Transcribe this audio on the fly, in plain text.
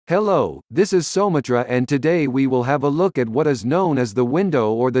Hello, this is Somitra and today we will have a look at what is known as the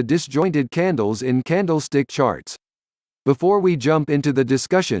window or the disjointed candles in candlestick charts. Before we jump into the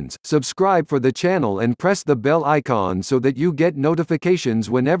discussions, subscribe for the channel and press the bell icon so that you get notifications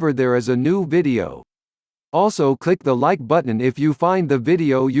whenever there is a new video. Also click the like button if you find the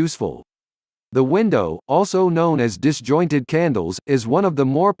video useful. The window, also known as disjointed candles, is one of the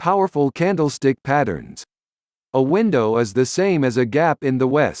more powerful candlestick patterns. A window is the same as a gap in the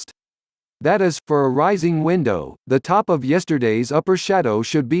west. That is, for a rising window, the top of yesterday's upper shadow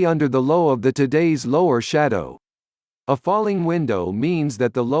should be under the low of the today's lower shadow. A falling window means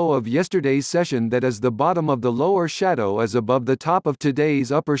that the low of yesterday's session, that is the bottom of the lower shadow, is above the top of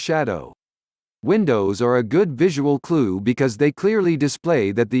today's upper shadow. Windows are a good visual clue because they clearly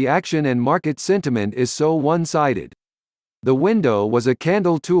display that the action and market sentiment is so one-sided. The window was a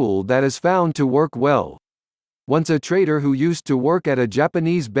candle tool that is found to work well. Once a trader who used to work at a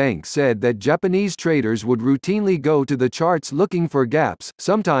Japanese bank said that Japanese traders would routinely go to the charts looking for gaps,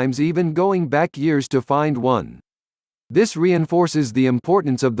 sometimes even going back years to find one. This reinforces the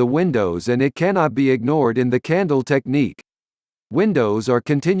importance of the windows and it cannot be ignored in the candle technique. Windows are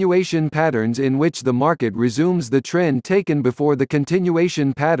continuation patterns in which the market resumes the trend taken before the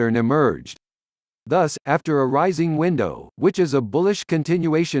continuation pattern emerged. Thus, after a rising window, which is a bullish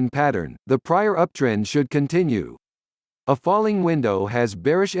continuation pattern, the prior uptrend should continue. A falling window has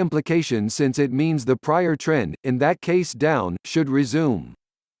bearish implications since it means the prior trend, in that case down, should resume.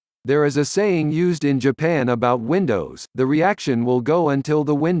 There is a saying used in Japan about windows: the reaction will go until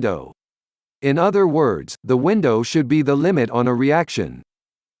the window. In other words, the window should be the limit on a reaction.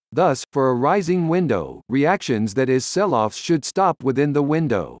 Thus, for a rising window, reactions, that is sell-offs, should stop within the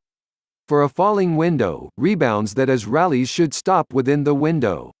window. For a falling window, rebounds, that is rallies, should stop within the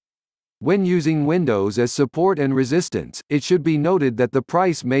window. When using windows as support and resistance, it should be noted that the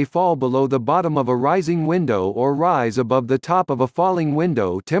price may fall below the bottom of a rising window or rise above the top of a falling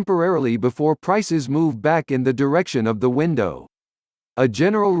window temporarily before prices move back in the direction of the window. A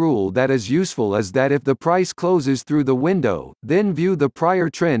general rule that is useful is that if the price closes through the window, then view the prior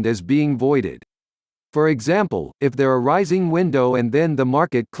trend as being voided. For example, if there is a rising window and then the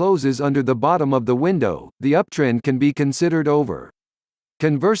market closes under the bottom of the window, the uptrend can be considered over.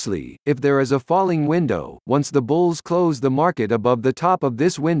 Conversely, if there is a falling window, once the bulls close the market above the top of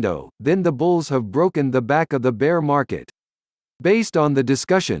this window, then the bulls have broken the back of the bear market. Based on the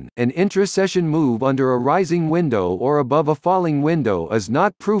discussion, an intra-session move under a rising window or above a falling window is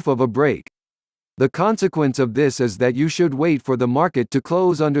not proof of a break. The consequence of this is that you should wait for the market to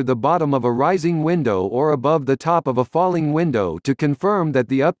close under the bottom of a rising window or above the top of a falling window to confirm that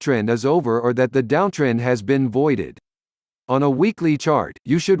the uptrend is over or that the downtrend has been voided. On a weekly chart,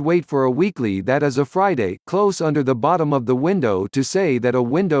 you should wait for a weekly, that is a Friday, close under the bottom of the window to say that a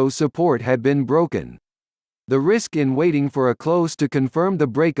window support had been broken. The risk in waiting for a close to confirm the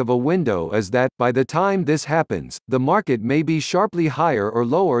break of a window is that, by the time this happens, the market may be sharply higher or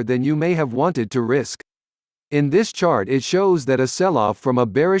lower than you may have wanted to risk. In this chart it shows that a sell-off from a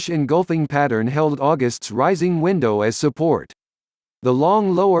bearish engulfing pattern held August's rising window as support. The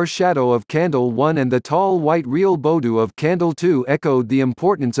long lower shadow of candle 1 and the tall white real Bodu of candle 2 echoed the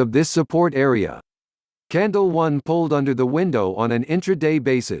importance of this support area. Candle 1 pulled under the window on an intraday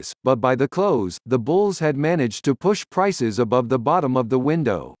basis, but by the close, the bulls had managed to push prices above the bottom of the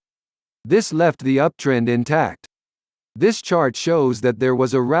window. This left the uptrend intact. This chart shows that there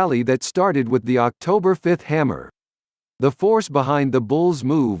was a rally that started with the October 5th hammer. The force behind the bulls'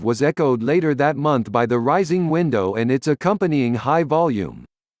 move was echoed later that month by the rising window and its accompanying high volume.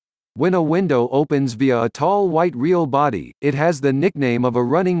 When a window opens via a tall white real body, it has the nickname of a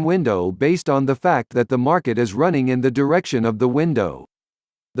running window based on the fact that the market is running in the direction of the window.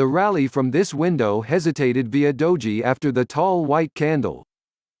 The rally from this window hesitated via doji after the tall white candle.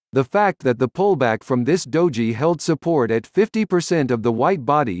 The fact that the pullback from this doji held support at 50% of the white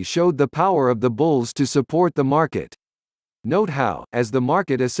body showed the power of the bulls to support the market. Note how, as the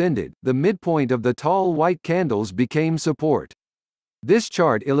market ascended, the midpoint of the tall white candles became support. This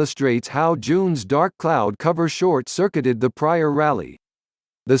chart illustrates how June's dark cloud cover short-circuited the prior rally.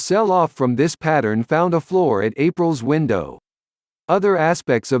 The sell-off from this pattern found a floor at April's window. Other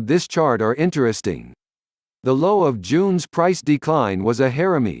aspects of this chart are interesting. The low of June's price decline was a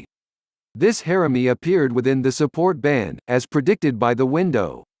harami. This harami appeared within the support band, as predicted by the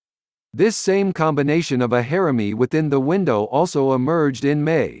window. This same combination of a harami within the window also emerged in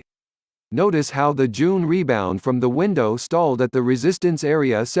May. Notice how the June rebound from the window stalled at the resistance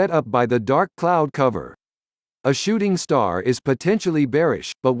area set up by the dark cloud cover. A shooting star is potentially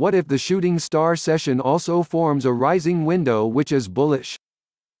bearish, but what if the shooting star session also forms a rising window which is bullish?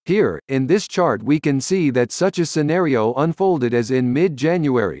 Here, in this chart we can see that such a scenario unfolded as in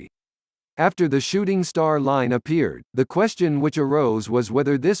mid-January. After the shooting star line appeared, the question which arose was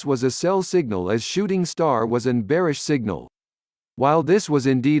whether this was a sell signal, as shooting star was an bearish signal. While this was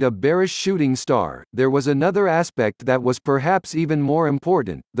indeed a bearish shooting star, there was another aspect that was perhaps even more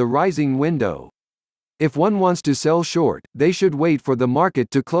important: the rising window. If one wants to sell short, they should wait for the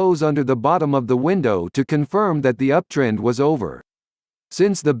market to close under the bottom of the window to confirm that the uptrend was over.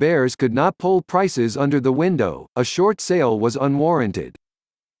 Since the bears could not pull prices under the window, a short sale was unwarranted.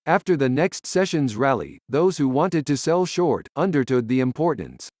 After the next session's rally, those who wanted to sell short understood the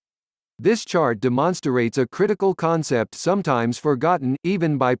importance. This chart demonstrates a critical concept sometimes forgotten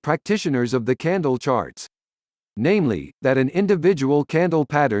even by practitioners of the candle charts. Namely, that an individual candle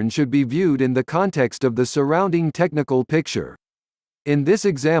pattern should be viewed in the context of the surrounding technical picture. In this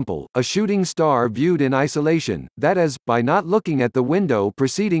example, a shooting star viewed in isolation, that is, by not looking at the window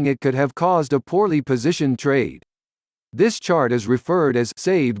preceding it, could have caused a poorly positioned trade. This chart is referred as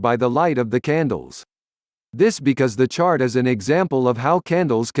saved by the light of the candles. This because the chart is an example of how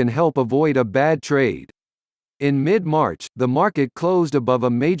candles can help avoid a bad trade. In mid-March, the market closed above a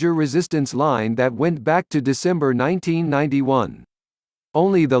major resistance line that went back to December 1991.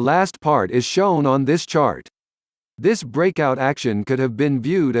 Only the last part is shown on this chart. This breakout action could have been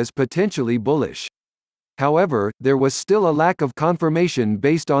viewed as potentially bullish. However, there was still a lack of confirmation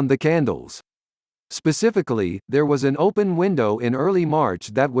based on the candles. Specifically, there was an open window in early March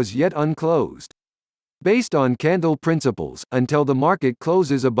that was yet unclosed. Based on candle principles, until the market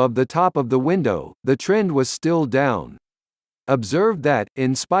closes above the top of the window, the trend was still down. Observe that,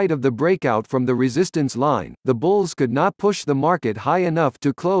 in spite of the breakout from the resistance line, the bulls could not push the market high enough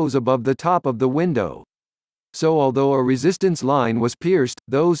to close above the top of the window. So although a resistance line was pierced,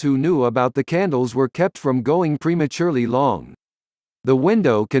 those who knew about the candles were kept from going prematurely long. The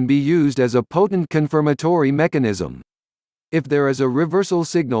window can be used as a potent confirmatory mechanism. If there is a reversal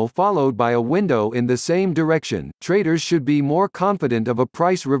signal followed by a window in the same direction, traders should be more confident of a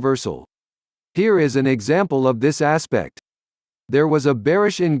price reversal. Here is an example of this aspect. There was a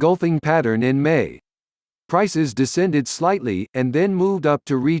bearish engulfing pattern in May. Prices descended slightly, and then moved up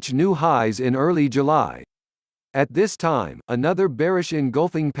to reach new highs in early July. At this time, another bearish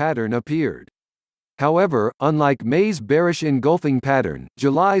engulfing pattern appeared. However, unlike May's bearish engulfing pattern,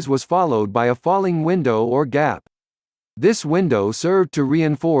 July's was followed by a falling window or gap. This window served to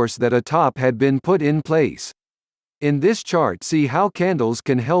reinforce that a top had been put in place. In this chart, see how candles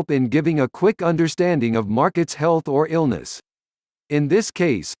can help in giving a quick understanding of market's health or illness. In this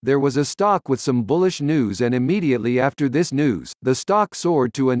case, there was a stock with some bullish news, and immediately after this news, the stock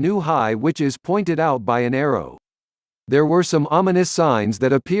soared to a new high, which is pointed out by an arrow. There were some ominous signs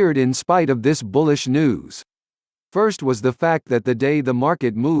that appeared in spite of this bullish news. First was the fact that the day the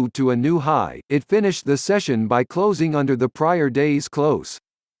market moved to a new high, it finished the session by closing under the prior day's close.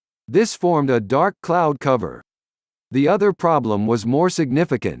 This formed a dark cloud cover. The other problem was more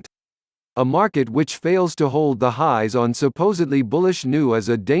significant. A market which fails to hold the highs on supposedly bullish news is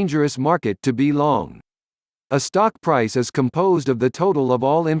a dangerous market to be long. A stock price is composed of the total of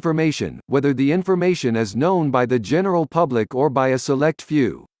all information, whether the information is known by the general public or by a select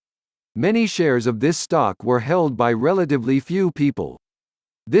few. Many shares of this stock were held by relatively few people.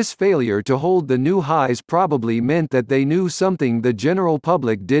 This failure to hold the new highs probably meant that they knew something the general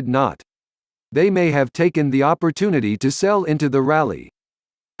public did not. They may have taken the opportunity to sell into the rally.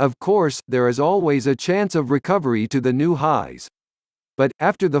 Of course, there is always a chance of recovery to the new highs. But,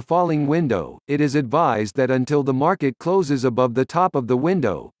 after the falling window, it is advised that until the market closes above the top of the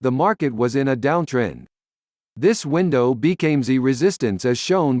window, the market was in a downtrend. This window became the resistance as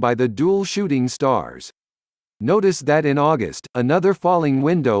shown by the dual shooting stars. Notice that in August, another falling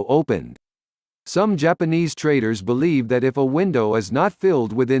window opened. Some Japanese traders believe that if a window is not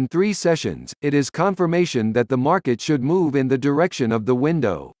filled within 3 sessions, it is confirmation that the market should move in the direction of the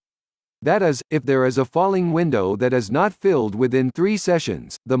window. That is, if there is a falling window that is not filled within 3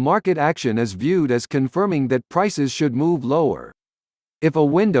 sessions, the market action is viewed as confirming that prices should move lower. If a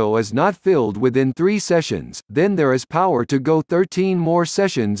window is not filled within 3 sessions, then there is power to go 13 more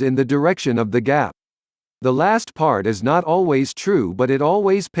sessions in the direction of the gap. The last part is not always true, but it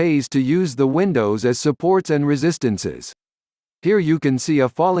always pays to use the windows as supports and resistances. Here you can see a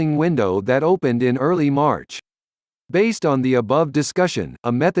falling window that opened in early March. Based on the above discussion,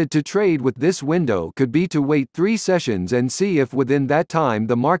 a method to trade with this window could be to wait 3 sessions and see if within that time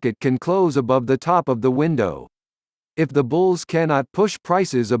the market can close above the top of the window. If the bulls cannot push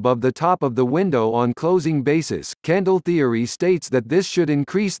prices above the top of the window on closing basis, candle theory states that this should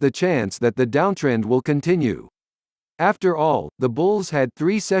increase the chance that the downtrend will continue. After all, the bulls had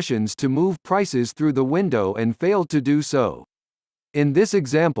 3 sessions to move prices through the window and failed to do so. In this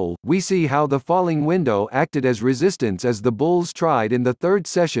example, we see how the falling window acted as resistance as the bulls tried in the 3rd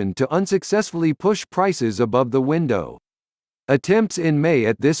session to unsuccessfully push prices above the window. Attempts in May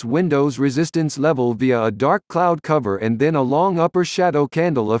at this window's resistance level via a dark cloud cover and then a long upper shadow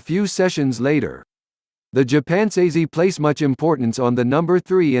candle a few sessions later. The Japanese place much importance on the number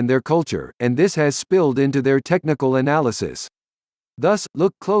 3 in their culture, and this has spilled into their technical analysis. Thus,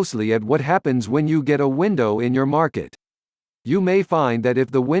 look closely at what happens when you get a window in your market. You may find that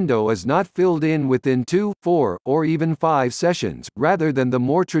if the window is not filled in within 2, 4, or even 5 sessions, rather than the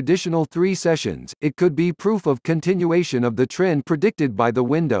more traditional 3 sessions, it could be proof of continuation of the trend predicted by the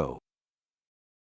window.